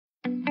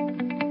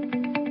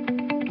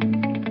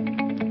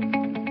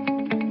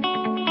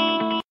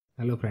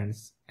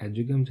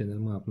એજ્યુકેમ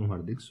ચેનલમાં આપનું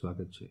હાર્દિક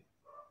સ્વાગત છે.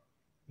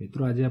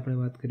 મિત્રો, આજે આપણે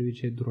વાત કરવી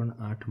છે ધોરણ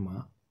 8માં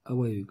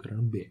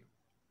અવયવીકરણ 2.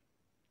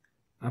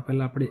 આ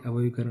પહેલાં આપણે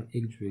અવયવીકરણ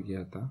 1 જોઈ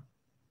ગયા હતા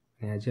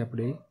અને આજે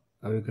આપણે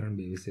અવયવીકરણ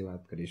 2 વિશે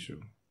વાત કરીશું.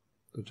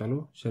 તો ચાલો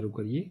શરૂ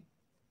કરીએ.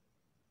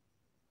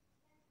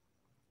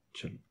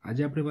 ચલો,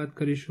 આજે આપણે વાત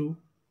કરીશું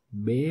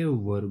બે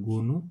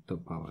વર્ગોનો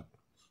તફાવત,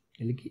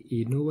 એટલે કે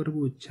એનો વર્ગ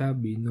ઓછા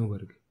બીનો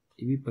વર્ગ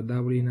એવી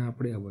પદાવલીના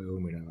આપણે અવયવો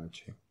મેળવવા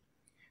છે.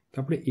 તો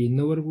આપણે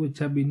એનો વર્ગ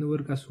ઓછા બીનો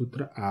વર્ગ આ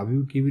સૂત્ર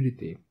આવ્યું કેવી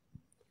રીતે,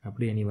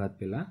 આપણે એની વાત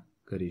પહેલાં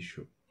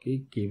કરીશું કે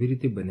કેવી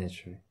રીતે બને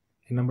છે.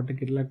 એના માટે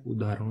કેટલાક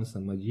ઉદાહરણો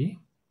સમજીએ.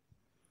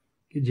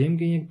 કે જેમ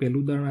કે અહીંયા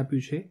પહેલું ઉદાહરણ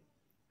આપ્યું છે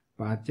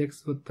 5x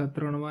 +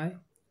 3y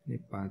અને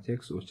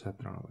 5x -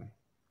 3y.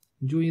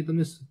 જો અહીંયા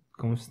તમને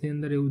કૌંસની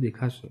અંદર એવું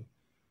દેખાશે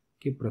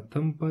કે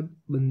પ્રથમ પદ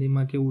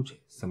બંનેમાં કેવું છે,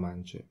 સમાન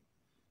છે,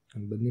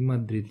 અને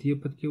બંનેમાં દ્વિતીય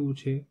પદ કેવું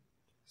છે,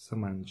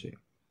 સમાન છે.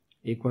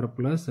 એકવાર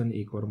પ્લસ અને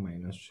એકવાર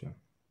માઇનસ છે.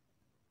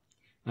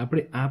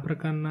 આપણે આ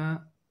પ્રકારના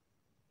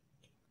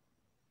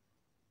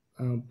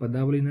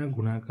પદાવલીના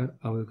ગુણાકાર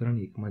અવયવીકરણ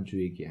 1માં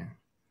જોઈ ગયા.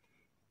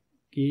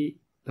 કે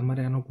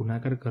તમારે આનો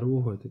ગુણાકાર કરવો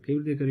હોય તો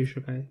કેવી રીતે કરી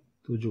શકાય.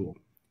 તો જુઓ,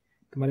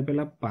 તમારે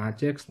પહેલાં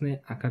 5x ને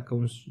આખા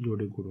કૌંસ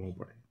જોડે ગુણવું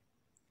પડે,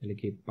 એટલે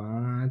કે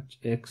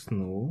 5x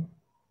નો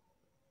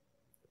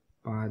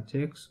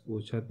 5x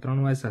 -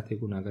 3y સાથે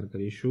ગુણાકાર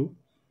કરીશું,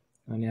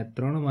 અને આ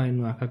 3y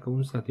નો આખા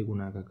કૌંસ સાથે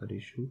ગુણાકાર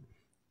કરીશું.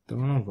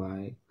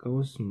 3y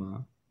કૌંસમાં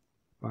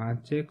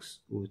 5x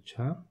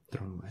 -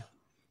 3y,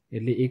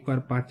 એટલે એકવાર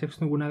 5x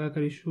નો ગુણાકાર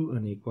કરીશું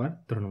અને એકવાર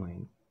 3y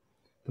નો.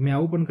 તમે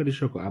આવું પણ કરી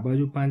શકો, આ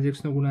બાજુ 5x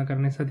નો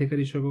ગુણાકારને સાથે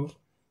કરી શકો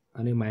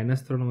અને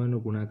 -3y નો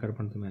ગુણાકાર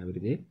પણ તમે આવી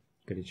રીતે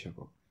કરી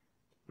શકો,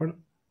 પણ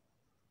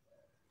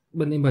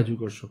બંને બાજુ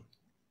કરશો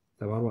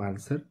તમારો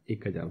આન્સર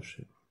એક જ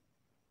આવશે.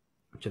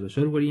 ચલો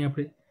શરૂ કરીએ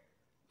આપણે.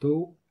 તો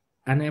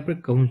આને આપણે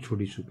કૌંસ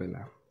છોડીશું.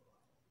 પહેલાં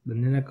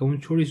બંનેના કૌંસ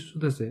છોડીશું.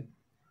 શું થશે,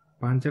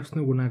 5x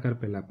નો ગુણાકાર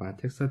પહેલાં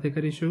 5x સાથે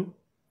કરીશું,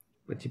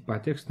 પછી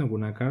 5x નો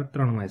ગુણાકાર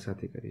 3y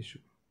સાથે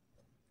કરીશું.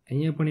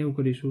 અહીંયા પણ એવું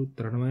કરીશું,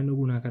 3y નો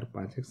ગુણાકાર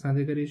 5x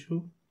સાથે કરીશું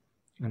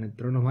અને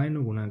 3y નો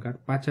ગુણાકાર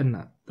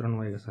પાછળના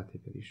 3y સાથે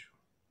કરીશું.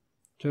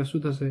 ચાલો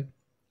શું થશે,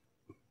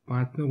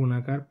 5 નો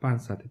ગુણાકાર 5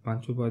 સાથે,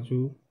 5 બાજુ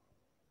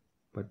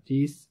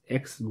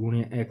 25x ×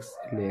 x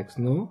એટલે x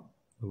નો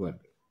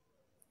વર્ગ.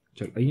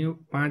 ચલો અહીંયા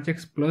 5x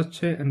પ્લસ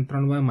છે અને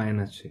 3y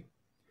માઇનસ છે,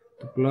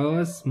 તો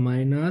પ્લસ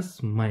માઇનસ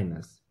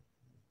માઇનસ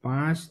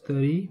 5 ×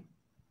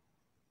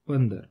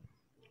 15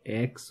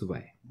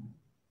 xy.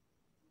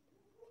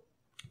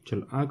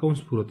 ચલો આ કૌંસ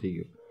પૂરો થઈ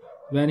ગયો.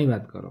 હવે આની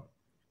વાત કરો,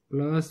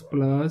 પ્લસ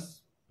પ્લસ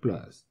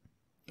પ્લસ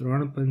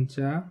 3 × 5 =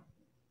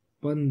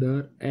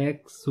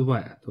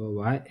 15xy, તો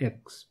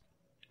yx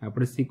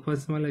આપણે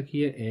સિક્વન્સમાં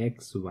લખીએ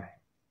xy.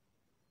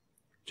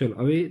 ચલો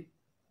હવે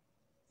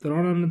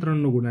 3 અને 3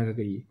 નો ગુણાકાર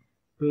કરીએ,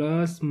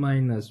 પ્લસ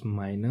માઇનસ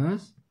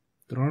માઇનસ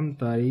 3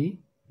 ×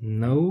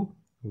 9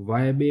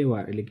 y 2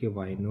 વાર, એટલે કે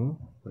y નો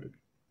વર્ગ.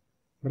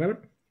 બરાબર.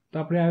 તો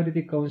આપણે આવી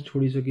રીતે કૌંસ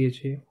છોડી શકીએ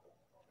છીએ.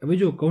 હવે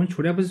જો કૌંસ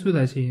છોડ્યા પછી શું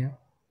થાય છે, અહીંયા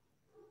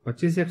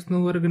 25x નો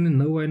વર્ગ અને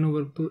 9y નો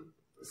વર્ગ તો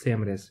સેમ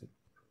રહેશે,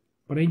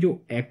 પણ અહીં જો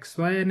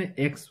xy અને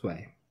xy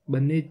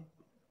બંને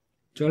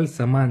ચલ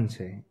સમાન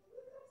છે,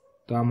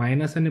 તો આ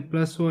માઇનસ અને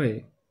પ્લસ હોય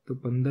તો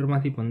 15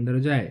 માંથી 15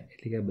 જાય,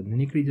 એટલે કે આ બંને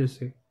નીકળી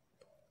જશે.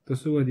 તો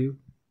શું વધ્યું,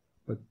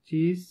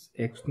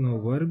 25x નો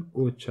વર્ગ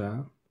ઓછા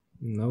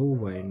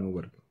 9y નો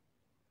વર્ગ.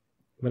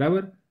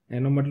 બરાબર.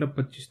 એનો મતલબ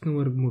 25 નું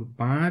વર્ગમૂળ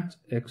 5,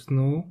 x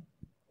નો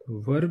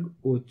વર્ગ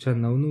ઓછા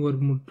 9 નું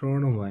વર્ગમૂળ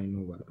 3y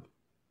નો વર્ગ.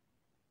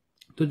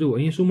 તો જો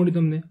અહીંયા શું મળ્યું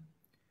તમને,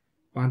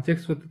 5x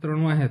 +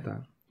 3y હતા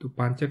તો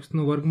 5x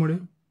નો વર્ગ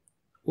મળ્યો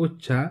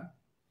ઓછા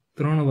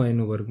 3y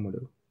નો વર્ગ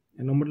મળ્યો.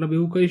 એનો મતલબ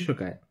એવું કહી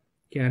શકાય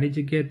કે આની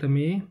જગ્યાએ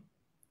તમે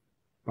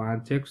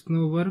 5x નો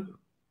વર્ગ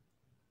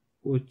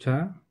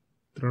ઓછા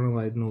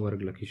 3y નો વર્ગ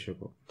લખી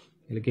શકો,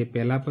 એટલે કે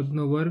પહેલા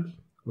પદનો વર્ગ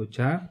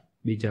ઓછા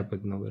બીજા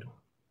પદનો વર્ગ.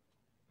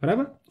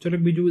 બરાબર. ચલો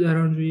બીજું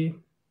ઉદાહરણ જોઈએ.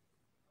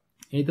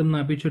 અહીં તમને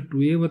આપ્યું છે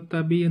 2a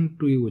 + b અને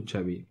 2a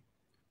 - b.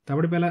 તો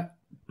આપણે પહેલા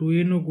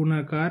 2a નો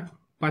ગુણાકાર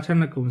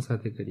પાછળના કૌંસ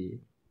સાથે કરીએ,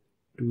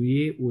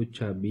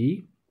 2a - b,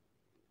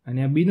 અને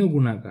આ b નો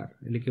ગુણાકાર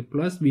એટલે કે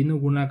પ્લસ b નો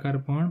ગુણાકાર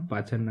પણ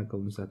પાછળના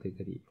કૌંસ સાથે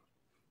કરીએ.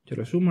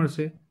 ચલો શું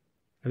મળશે,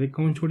 હવે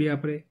કૌંસ છોડીએ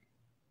આપણે,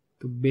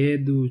 તો 2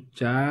 દુ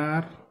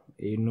 4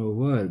 a નો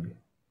વર્ગ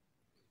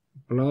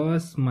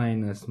પ્લસ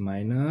માઇનસ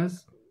માઇનસ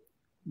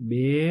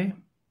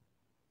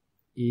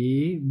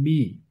 2ab,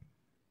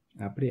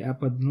 આપણે આ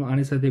પદનો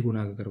આની સાથે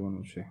ગુણાકાર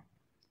કરવાનો છે.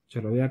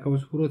 ચલો હવે આ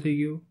કૌંસ પૂરો થઈ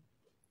ગયો.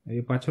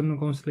 હવે પાછળનો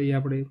કૌંસ લઈએ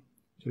આપણે.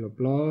 ચલો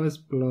plus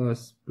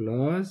plus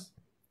plus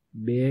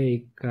 2 ×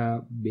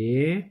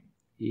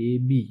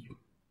 2ab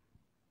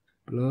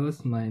plus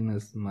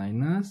minus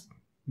minus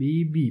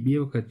bb, બે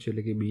વખત છે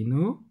એટલે કે b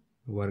નો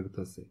વર્ગ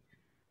થશે.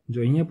 જો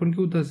અહીંયા પણ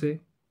કેવું થશે,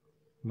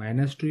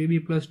 -2ab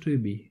 +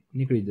 2ab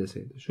નીકળી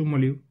જશે. તો શું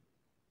મળ્યું,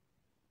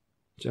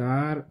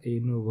 4a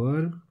નો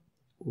વર્ગ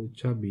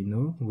ઓછા b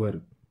નો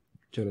વર્ગ.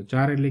 ચલો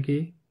 4 એટલે કે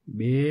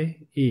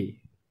 2a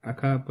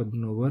આખા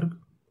પદનો વર્ગ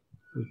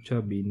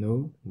ઓછા b નો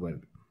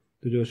વર્ગ.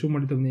 તો જો શું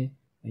મળ્યું તમને,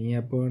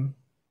 અહીંયા પણ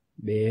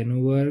 2 નો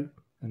વર્ગ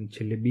અને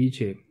છેલ્લે બી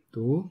છે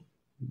તો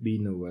બી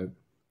નો વર્ગ,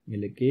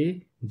 એટલે કે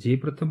જે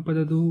પ્રથમ પદ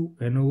હતું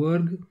એનો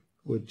વર્ગ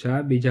ઓછા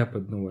બીજા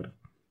પદનો વર્ગ.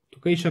 તો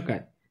કહી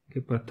શકાય કે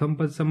પ્રથમ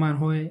પદ સમાન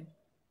હોય,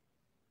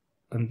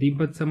 અંતિમ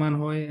પદ સમાન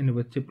હોય અને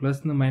વચ્ચે પ્લસ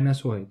ને માઇનસ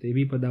હોય તો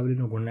એવી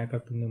પદાવલીનો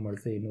ગુણાકાર તમને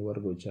મળશે એનો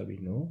વર્ગ ઓછા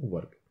બીનો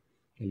વર્ગ,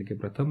 એટલે કે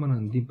પ્રથમ અને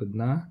અંતિમ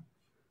પદના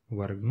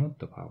વર્ગનો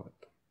તફાવત.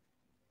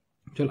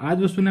 ચલો આ જ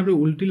વસ્તુને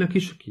આપણે ઉલટી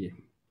લખી શકીએ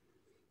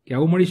કે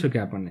આવું મળી શકે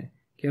આપણને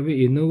કે હવે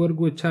એનો વર્ગ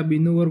ઓછા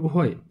બીનો વર્ગ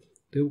હોય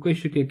તો એવું કહી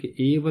શકીએ કે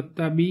એ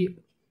વત્તા બી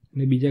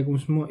અને બીજા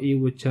કૌંસમાં એ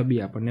ઓછા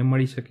બી આપણને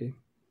મળી શકે,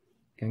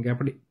 કારણ કે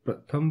આપણે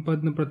પ્રથમ પદ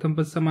ને પ્રથમ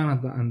પદ સમાન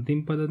હતા, અંતિમ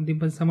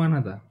પદ સમાન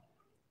હતા.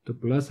 તો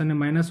પ્લસ અને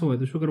માઇનસ હોય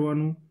તો શું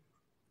કરવાનું?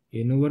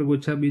 એનો વર્ગ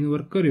ઓછા બીનો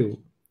વર્ગ કર્યો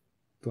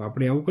તો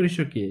આપણે આવું કરી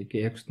શકીએ કે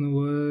એક્સનો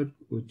વર્ગ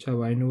ઓછા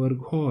વાયનો વર્ગ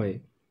હોય,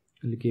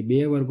 એટલે કે બે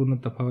વર્ગોનો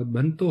તફાવત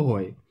બનતો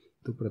હોય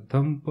તો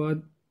પ્રથમ પદ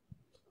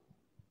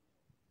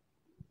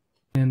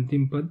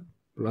અંતિમ પદ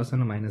પ્લસ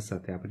અને માઇનસ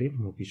સાથે આપણે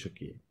મૂકી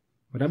શકીએ.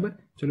 બરાબર.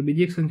 ચલો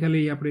બીજી એક સંખ્યા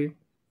લઈએ આપણે,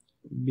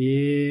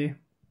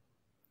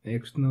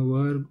 2x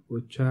વર્ગ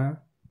ઓછા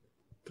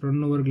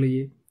 3 વર્ગ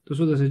લઈએ તો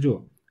શું થશે? જો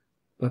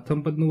પ્રથમ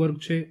પદનો વર્ગ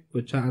છે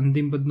ઓછા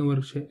અંતિમ પદનો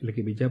વર્ગ છે, એટલે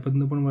કે બીજા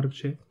પદનો પણ વર્ગ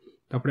છે,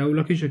 તો આપણે આવું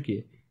લખી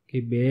શકીએ કે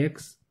 2x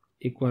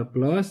એકવાર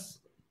પ્લસ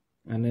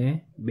અને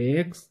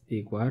 2x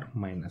એકવાર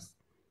માઇનસ,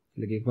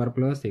 એટલે કે એકવાર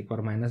પ્લસ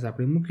એકવાર માઇનસ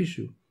આપણે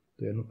મૂકીશું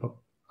તો એનું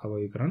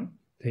અવયવીકરણ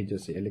થઈ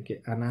જશે. એટલે કે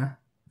આના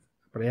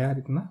આપણે આ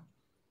રીતના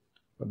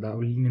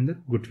પદાવલીની અંદર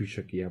ગોઠવી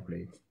શકીએ આપણે.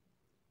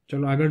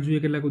 ચલો આગળ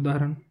જોઈએ કેટલાક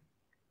ઉદાહરણ.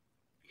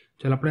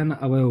 ચાલો આપણે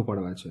આના અવયવ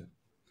પાડવા છે.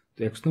 તો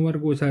એક્સનો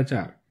વર્ગ ઓછા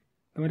 4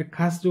 તમારે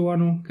ખાસ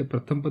જોવાનું કે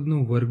પ્રથમ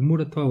પદનું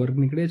વર્ગમૂળ અથવા વર્ગ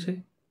નીકળે છે.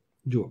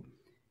 જુઓ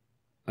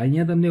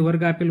અહીંયા તમને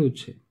વર્ગ આપેલો જ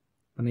છે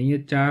અને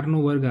અહીંયા 4નો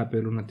વર્ગ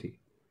આપેલો નથી,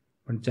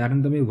 પણ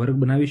 4ને તમે વર્ગ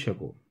બનાવી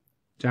શકો.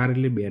 4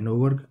 એટલે 2નો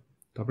વર્ગ,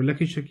 તો આપણે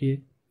લખી શકીએ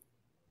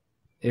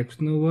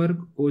એક્સનો વર્ગ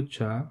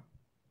ઓછા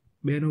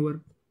 2નો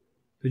વર્ગ.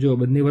 તો જો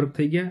બંને વર્ગ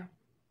થઈ ગયા,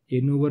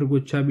 એનો વર્ગ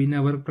ઓછા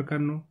બીના વર્ગ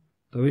પ્રકારનો.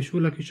 તો હવે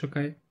શું લખી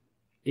શકાય?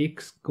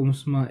 એક્સ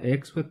કૌંસમાં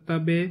એક્સ વત્તા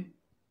 2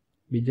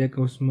 બીજા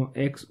કૌંસમાં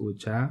એક્સ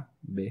ઓછા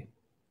 2.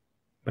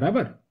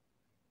 બરાબર.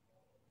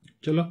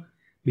 ચલો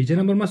બીજા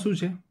નંબરમાં શું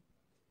છે?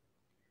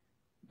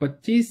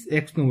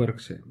 25x નો વર્ગ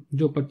છે.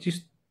 જો 25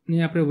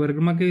 ને આપણે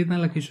વર્ગમાં કેવી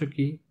રીતના લખી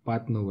શકીએ?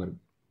 5નો વર્ગ.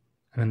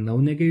 અને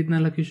 9 ને કેવી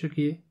રીતના લખી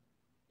શકીએ?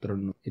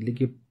 3નો. એટલે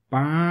કે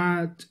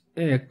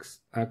 5x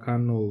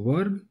આખાનો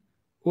વર્ગ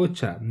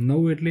ઓછા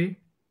 9 એટલે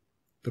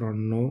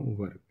 3નો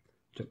વર્ગ.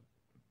 ચલો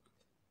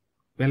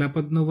પહેલા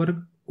પદનો વર્ગ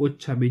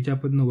ઓછા બીજા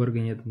પદનો વર્ગ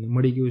અહીંયા તમને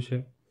મળી ગયું છે.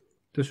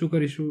 તો શું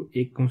કરીશું?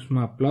 એક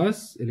કૌંસમાં પ્લસ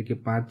એટલે કે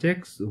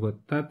 5x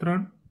વત્તા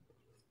 3,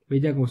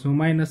 બીજા કૌંસમાં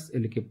માઇનસ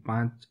એટલે કે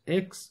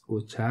 5x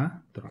ઓછા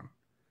 3.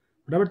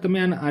 બરાબર. તમે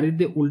આને આ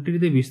રીતે ઉલટી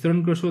રીતે વિસ્તરણ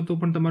કરશો તો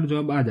પણ તમારો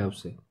જવાબ આ જ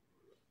આવશે.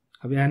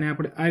 હવે આને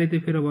આપણે આ રીતે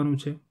ફેરવવાનું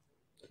છે.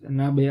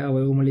 ના બે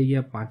અવયવો મળી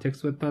ગયા, 5x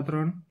વત્તા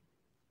 3,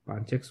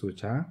 5x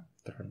ઓછા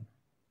 3.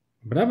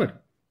 બરાબર.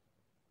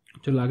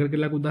 ચલો આગળ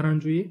કેટલાક ઉદાહરણ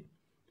જોઈએ.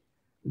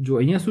 જો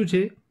અહીંયા શું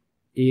છે?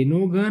 એનો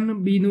ઘન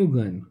બીનો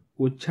ઘન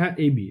ઓછા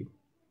ab.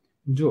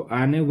 જો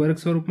આને વર્ગ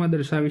સ્વરૂપમાં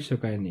દર્શાવી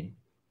શકાય નહીં,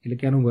 એટલે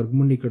કે આનું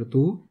વર્ગમૂળ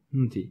નીકળતું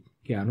નથી,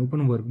 કે આનું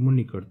પણ વર્ગમૂળ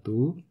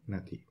નીકળતું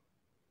નથી.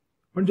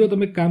 પણ જો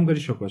તમે કામ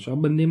કરી શકો છો,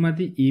 આ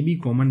બંનેમાંથી એ બી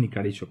કોમન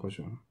નીકાળી શકો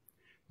છો.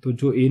 તો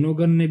જો એનો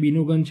ઘન ને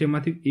બીનો ઘન છે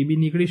એમાંથી એ બી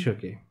નીકળી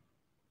શકે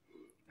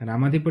અને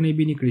આમાંથી પણ એ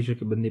બી નીકળી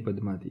શકે બંને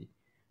પદમાંથી.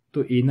 તો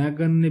એના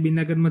ઘન ને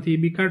બીના ઘનમાંથી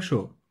એ બી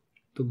કાઢશો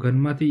તો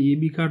ઘનમાંથી એ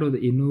બી કાઢો તો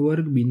એનો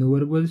વર્ગ બીનો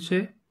વર્ગ વધશે,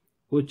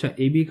 ઓછા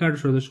એ બી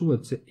કાઢશો તો શું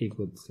વધશે? 1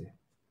 વધશે.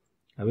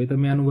 હવે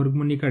તમે આનું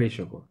વર્ગમૂળ નીકાળી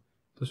શકો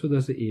તો શું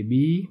થશે? એ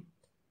બી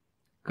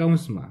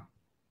કૌંસમાં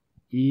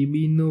એ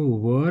બીનો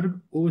વર્ગ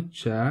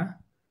ઓછા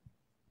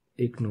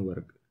 1નો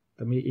વર્ગ.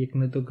 તમે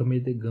 1ને તો ગમે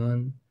તે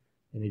ઘન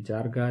એની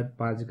 4 ઘાત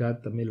 5 ઘાત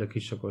તમે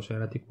લખી શકો છો,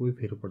 એનાથી કોઈ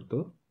ફેર પડતો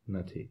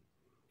નથી.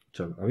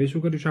 ચલો હવે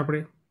શું કરીશું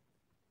આપણે?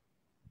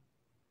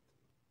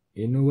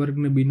 એનો વર્ગ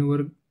ને બીનો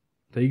વર્ગ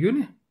થઈ ગયો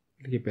ને,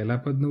 એટલે કે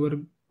પહેલા પદનો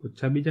વર્ગ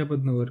ઓછા બીજા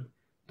પદનો વર્ગ.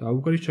 તો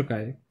આવું કરી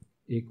શકાય,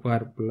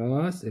 એકવાર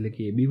પ્લસ એટલે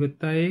કે એ બી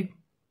વત્તા 1,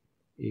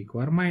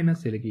 એકવાર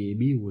માઇનસ એટલે કે એ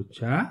બી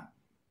ઓછા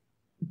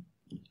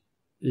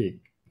 1.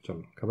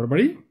 ચલો ખબર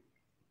પડી.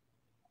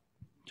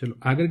 ચલો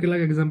આગળ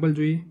કેટલાક એક્ઝામ્પલ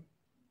જોઈએ.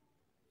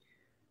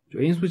 જો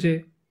અહીં શું છે?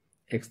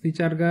 એક્સની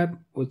 4 ઘાત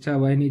ઓછા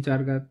વાયની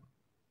 4 ઘાત.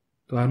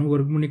 તો આનું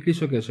વર્ગમૂળ નીકળી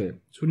શકે છે.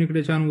 શું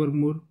નીકળે છે આનું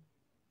વર્ગમૂળ?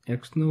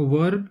 એક્સનો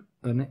વર્ગ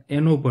અને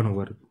એનો પણ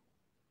વર્ગ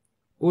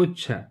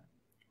ઓછા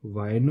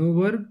વાયનો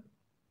વર્ગ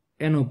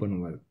એનો પણ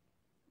વર્ગ.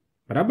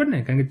 બરાબર ને?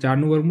 કારણ કે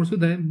 4નું વર્ગમૂળ શું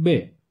થાય? 2.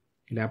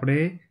 એટલે આપણે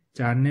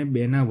 4ને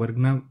 2ના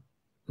વર્ગના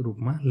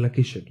રૂપમાં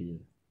લખી શકીએ.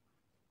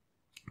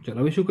 ચલો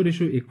હવે શું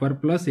કરીશું? એકવાર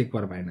પ્લસ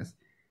એકવાર માઇનસ,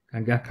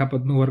 કારણ કે આખા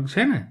પદનો વર્ગ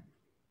છે ને,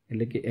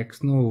 એટલે કે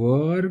એક્સનો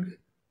વર્ગ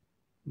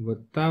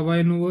વત્તા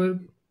વાયનો વર્ગ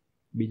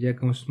બીજા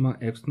કૌંસમાં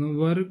એક્સનો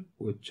વર્ગ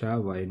ઓછા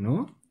વાયનો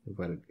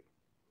વર્ગ.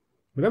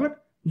 બરાબર.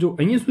 જો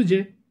અહીંયા શું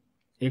છે?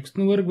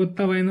 એક્સનો વર્ગ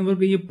વત્તા વાયનો વર્ગ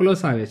અહીંયા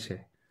પ્લસ આવે છે,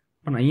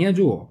 પણ અહીંયા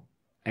જુઓ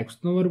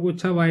એક્સનો વર્ગ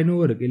ઓછા વાયનો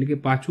વર્ગ એટલે કે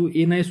પાછું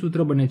એના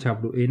સૂત્ર બને છે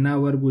આપણું, એના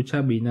વર્ગ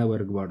ઓછા બીના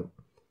વર્ગ વાળું.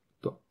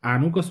 તો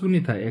આનું કશું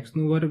નહીં થાય,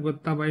 એક્સનો વર્ગ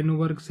વત્તા વાયનો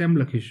વર્ગ સેમ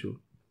લખીશું,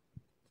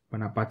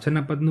 પણ આ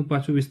પાછળના પદનું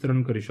પાછું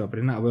વિસ્તરણ કરીશું,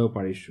 આપણે એના અવયવ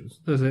પાડીશું.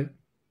 શું થશે?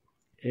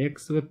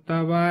 એક્સ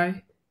વત્તા વાય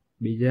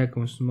બીજા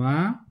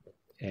કૌંસમાં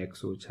એક્સ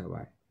ઓછા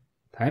વાય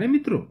થાય ને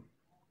મિત્રો.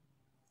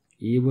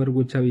 એ વર્ગ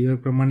ઓછા બી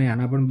વર્ગ પ્રમાણે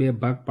આના પણ બે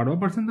ભાગ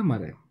પાડવા પડશે ને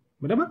તમારે,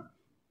 બરાબર.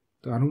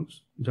 તો આનું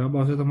જવાબ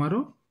આવશે તમારો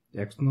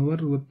એક્સનો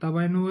વર્ગ વત્તા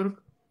વાયનો વર્ગ,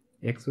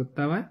 એક્સ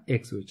વત્તા વાય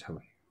એક્સ ઓછા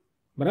વાય,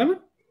 બરાબર.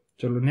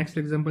 ચલો નેક્સ્ટ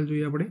એક્ઝામ્પલ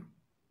જોઈએ આપણે.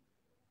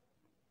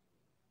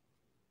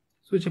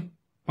 શું છે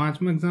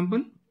 5મું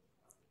એક્ઝામ્પલ?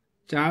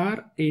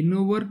 4a નો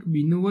વર્ગ b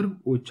નો વર્ગ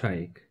ઓછા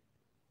 1.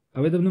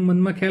 હવે તમને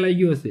મનમાં ખ્યાલ આવી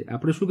ગયો હશે,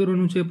 આપણે શું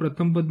કરવાનું છે?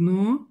 પ્રથમ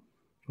પદનું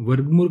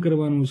વર્ગમૂળ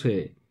કરવાનું છે,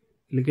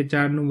 એટલે કે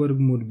 4 નું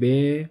વર્ગમૂળ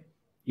 2,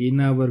 a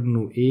ના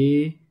વર્ગનું a,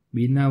 b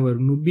ના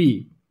વર્ગનું b.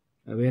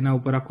 હવે એના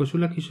ઉપર આખો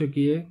શું લખી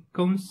શકીએ?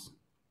 કૌંસ,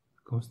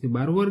 કૌંસની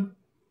બહાર વર્ગ,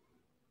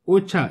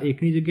 ઓછા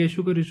 1ની જગ્યાએ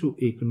શું કરીશું?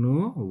 1 નો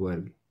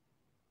વર્ગ,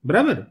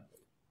 બરાબર.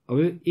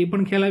 હવે એ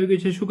પણ ખ્યાલ આવી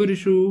ગયો છે. શું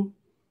કરીશું?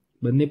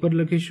 બંને પર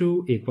લખીશું,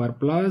 એકવાર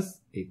પ્લસ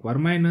એકવાર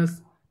માઇનસ,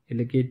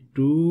 એટલે કે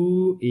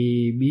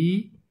 2ab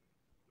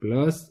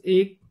પ્લસ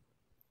 1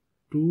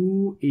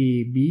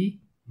 2ab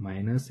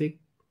માઇનસ 1,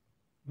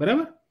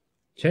 બરાબર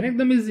છે ને?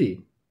 એકદમ ઇઝી.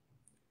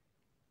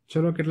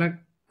 ચલો કેટલાક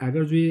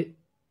આગળ જોઈએ.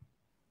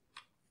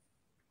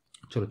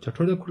 ચલો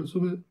છઠ્ઠો દાખલો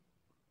શું કહે?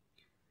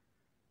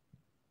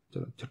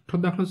 ચલો છઠ્ઠો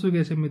દાખલો શું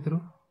કહે છે મિત્રો?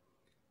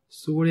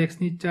 16x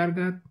ની 4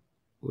 ઘાત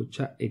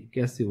ઓછા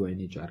 81y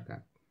ની 4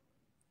 ઘાત.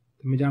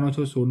 તમે જાણો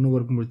છો 16 નું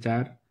વર્ગમૂળ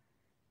 4,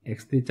 x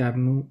ની 4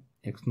 નું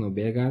x નો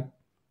 2 ઘાત,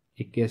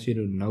 81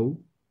 નું 9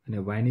 અને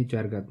y ની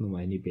 4 ઘાત નું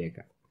y ની 2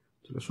 ઘાત.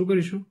 ચલો શું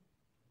કરીશું?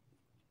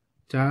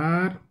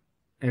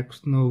 4x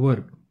નો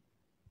વર્ગ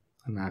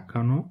અને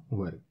આખાનો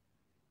વર્ગ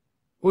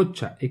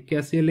ઓછા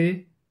 81 એટલે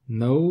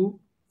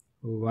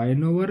 9y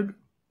નો વર્ગ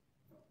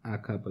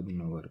આખા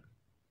પદનો વર્ગ,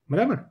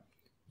 બરાબર.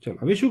 ચલો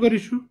હવે શું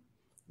કરીશું?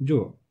 જો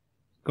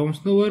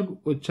કૌંસનો વર્ગ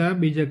ઓછા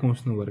બીજા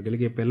કૌંસનો વર્ગ, એટલે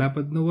કે પહેલા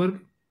પદનો વર્ગ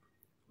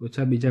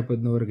ઓછા બીજા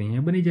પદનો વર્ગ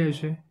અહીંયા બની જાય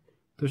છે.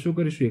 તો શું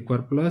કરીશું?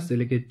 એકવાર પ્લસ,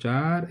 એટલે કે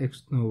 4x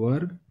નો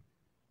વર્ગ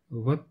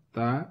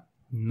વત્તા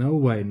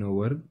 9y નો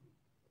વર્ગ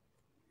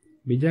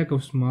બીજા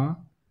કૌંસમાં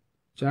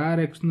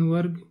 4x નો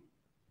વર્ગ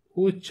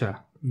ઓછા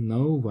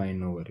 9y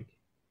નો વર્ગ.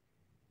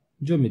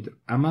 જો મિત્રો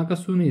આમાં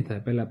કશું નહીં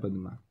થાય પહેલા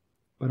પદમાં,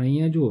 પણ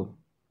અહીંયા જુઓ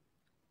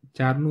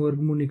 4 નું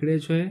વર્ગમૂળ નીકળે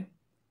છે,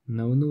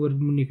 9 નું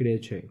વર્ગમૂળ નીકળે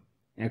છે,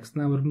 x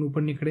ના વર્ગનું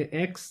પણ નીકળે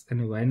x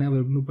અને y ના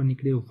વર્ગનું પણ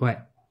નીકળે y,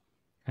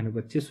 અને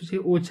વચ્ચે શું છે?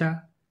 ઓછા.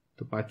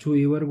 તો પાછું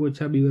a વર્ગ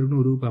ઓછા b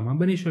વર્ગનું રૂપ આમાં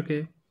બની શકે.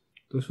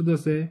 તો શું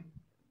થશે?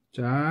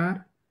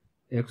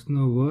 4x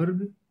નો વર્ગ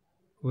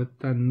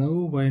વત્તા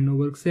 9y નો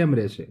વર્ગ સેમ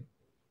રહેશે.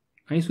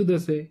 અહીં શું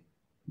થશે?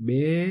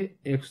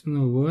 2x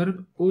નો વર્ગ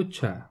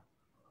ઓછા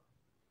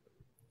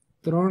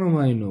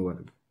 3y નો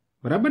વર્ગ,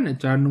 બરાબર ને?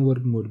 4 નું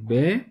વર્ગમૂળ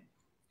 2,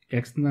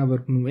 x ના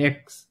વર્ગનું x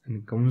અને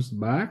કૌંસ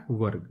બાર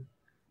વર્ગ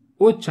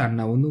ઓછા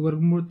 9 નું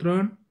વર્ગમૂળ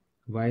 3,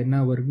 y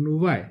ના વર્ગનું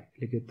y,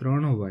 એટલે કે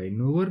 3y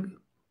નો વર્ગ.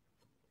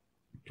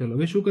 ચલો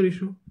હવે શું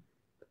કરીશું?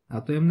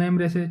 આ તો એમના એમ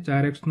રહેશે,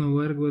 4x નો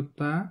વર્ગ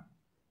વત્તા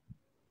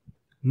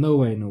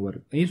 9y નો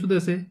વર્ગ. અહીં શું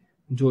થશે?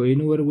 જો a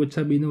નો વર્ગ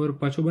ઓછા b નો વર્ગ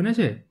પાછો બને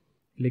છે,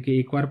 એટલે કે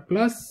એકવાર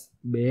પ્લસ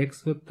 2x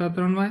વત્તા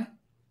 3y,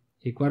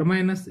 એકવાર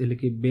માઇનસ, એટલે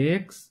કે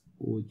 2x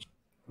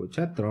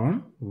ઓછા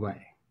 3y,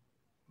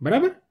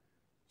 બરાબર.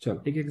 ચલો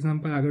એક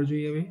એક્ઝામ્પલ આગળ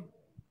જોઈએ. હવે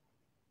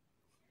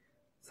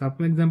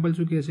 7મું એક્ઝામ્પલ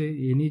શું કહે છે?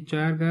 a ની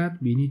 4 ઘાત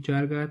b ની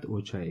 4 ઘાત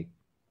ઓછા 1.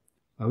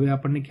 હવે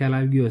આપણને ખ્યાલ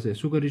આવી ગયો હશે.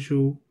 શું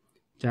કરીશું?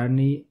 4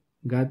 ની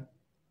ઘાત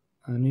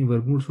અને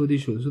વર્ગમૂળ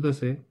શોધીશું. શું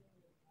થશે?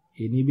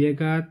 a ની 2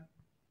 ઘાત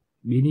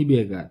b ની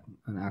 2 ઘાત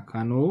અને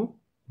આખાનો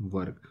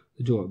વર્ગ.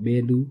 જો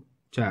 2 દુ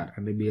 4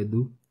 અને 2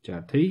 દુ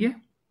 4 થઈ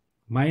ગયા,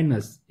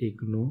 માઇનસ 1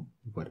 નો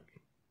વર્ગ.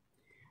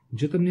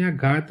 જો તમને આ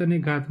ઘાત અને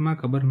ઘાતમાં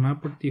ખબર ના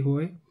પડતી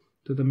હોય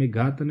તો તમે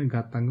ઘાત અને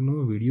ઘાતાંકનો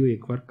વિડીયો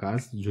એકવાર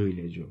ખાસ જોઈ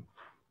લેજો,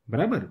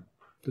 બરાબર.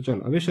 તો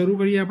ચલો હવે શરૂ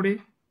કરીએ આપણે.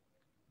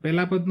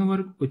 પહેલા પદનો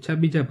વર્ગ ઓછા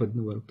બીજા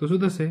પદનો વર્ગ. તો શું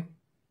થશે?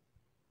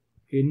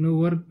 a નો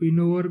વર્ગ b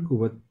નો વર્ગ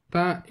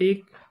વત્તા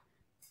 1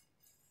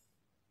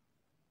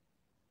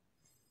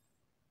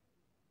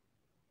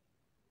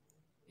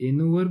 a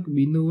નો વર્ગ b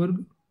નો વર્ગ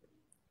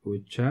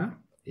ઓછા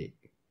 1,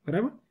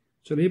 બરાબર.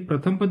 ચલો એ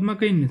પ્રથમ પદમાં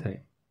કંઈ નહીં થાય,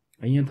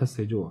 અહીંયા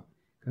થશે. જુઓ,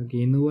 કારણ કે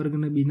a નો વર્ગ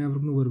અને b ના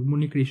વર્ગનું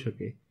વર્ગમૂળ નીકળી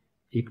શકે,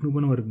 1 નું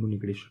પણ વર્ગમૂળ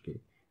નીકળી શકે.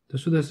 તો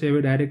શું થશે? હવે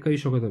ડાયરેક્ટ કહી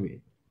શકો તમે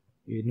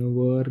a નો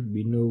વર્ગ b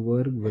નો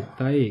વર્ગ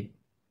વત્તા 1.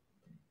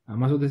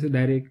 આમાં શું થશે?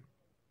 ડાયરેક્ટ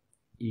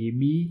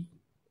ab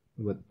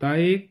વત્તા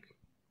 1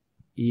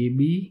 ab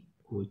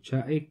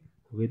ઓછા 1.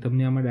 હવે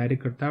તમને આમાં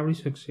ડાયરેક્ટ કરતા આવડી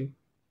શકશે,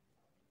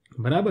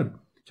 બરાબર.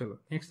 ચલો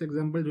નેક્સ્ટ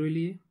એક્ઝામ્પલ જોઈ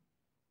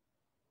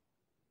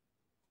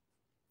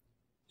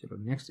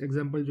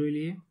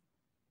લઈએ.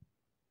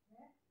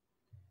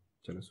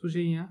 ચલો શું છે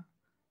અહીંયા?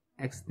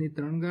 x ની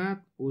 3 ઘાત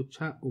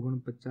ઓછા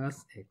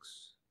 49x.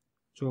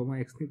 જો આમાં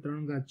x ની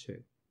 3 ઘાત છે,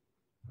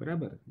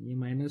 બરાબર,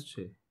 અહીંયા માઇનસ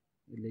છે,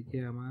 એટલે કે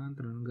આમાં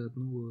 3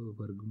 ઘાતનું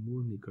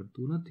વર્ગમૂળ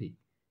નીકળતું નથી,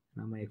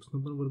 આમાં x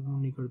નું પણ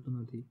વર્ગમૂળ નીકળતું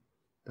નથી.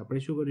 તો આપણે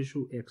શું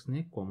કરીશું? x ને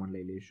કોમન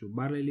લઈ લઈશું,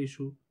 બહાર લઈ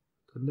લઈશું.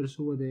 તો અંદર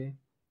શું વધે?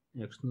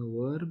 એક્સનો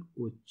વર્ગ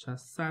ઓછા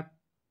 7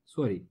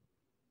 સોરી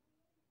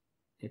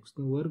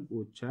એક્સનો વર્ગ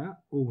ઓછા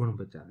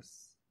 49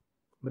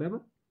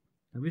 બરાબર.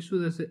 હવે શું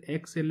થશે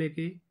એક્સ એટલે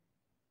કે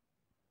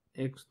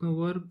એક્સનો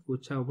વર્ગ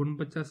ઓછા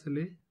 49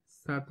 એટલે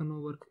 7નો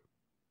વર્ગ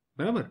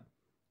બરાબર.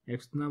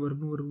 એક્સના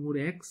વર્ગનું વર્ગમૂળ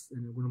એક્સ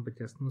અને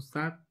 49 નો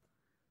 7.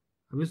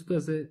 હવે શું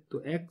થશે તો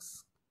એક્સ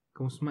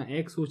કૌંસમાં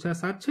એક્સ ઓછા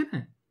 7 છે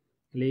ને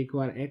એટલે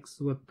એકવાર એક્સ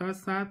વત્તા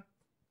 7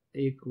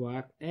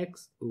 એકવાર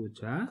એક્સ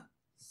ઓછા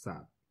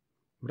 7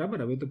 બરાબર.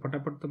 હવે તો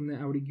ફટાફટ તમને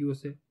આવડી ગયું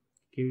હશે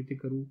કેવી રીતે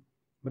કરવું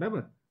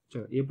બરાબર.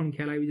 ચલો એ પણ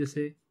ખ્યાલ આવી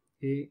જશે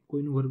કે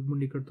કોઈનું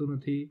વર્ગમૂળ નીકળતું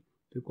નથી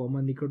તો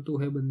કોમન નીકળતું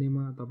હોય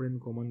બંનેમાં તો આપણે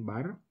એનું કોમન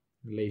બહાર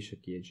લઈ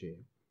શકીએ છીએ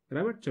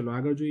બરાબર. ચલો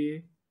આગળ જોઈએ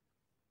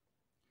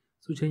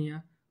શું છે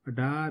અહીંયા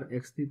 18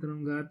 x ની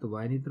 3 ઘાત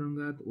y ની 3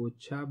 ઘાત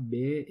ઓછા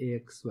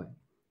 2xy.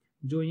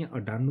 જો અહીંયા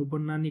 18 નું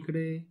પણ ના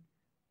નીકળે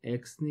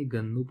x ની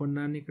ઘનનું પણ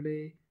ના નીકળે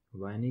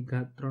y ની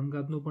ઘાત 3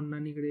 ઘાતનું પણ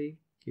ના નીકળે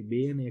કે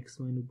 2 અને xy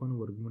નું પણ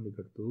વર્ગમૂળ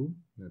નીકળતું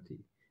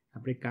નથી.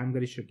 આપણે કામ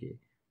કરી શકીએ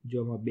જો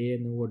આમાં 2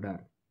 9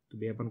 18 તો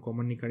 2 પણ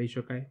કોમન નીકાળી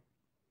શકાય.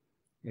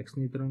 x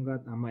ની 3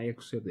 ઘાત આમાં x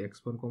છે તો x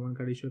પણ કોમન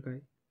કાઢી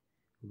શકાય.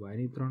 y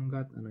ની 3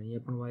 ઘાત અને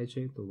અહીંયા પણ y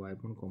છે તો y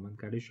પણ કોમન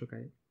કાઢી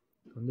શકાય.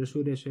 તો અંદર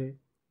શું રહેશે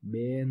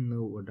 2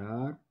 9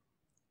 18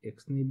 x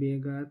ની 2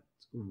 ઘાત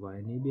y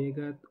ની 2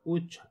 ઘાત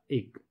ઓછા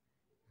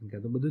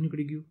 1 તો બધું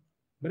નીકળી ગયું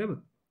બરાબર.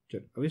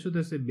 ચલો હવે શું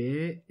થશે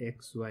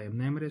 2xy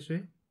એમને એમ રહેશે.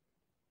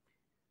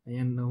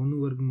 અહીંયા 9 નું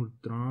વર્ગમૂળ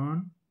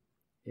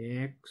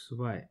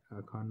 3xy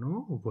આખાનો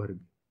વર્ગ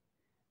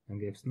કારણ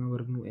કે x ના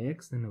વર્ગનું x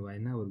અને y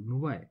ના વર્ગનું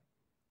y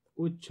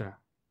ઓછા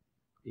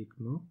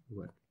 1 નો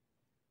વર્ગ.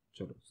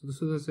 ચલો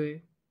શું થશે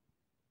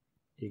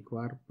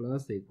એકવાર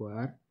પ્લસ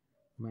એકવાર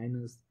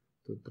માઇનસ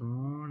તો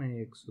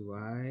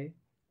 3xy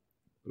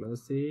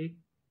પ્લસ 1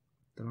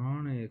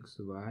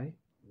 3xy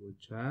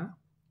ઓછા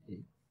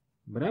 1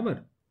 બરાબર.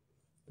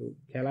 તો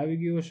ખ્યાલ આવી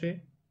ગયો હશે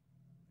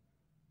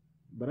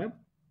બરાબર.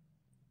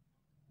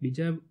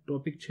 બીજા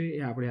ટોપિક છે એ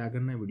આપણે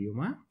આગળના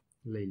વિડીયોમાં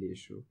લઈ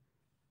લઈશું.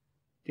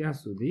 ત્યાં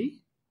સુધી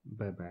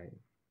બાય બાય.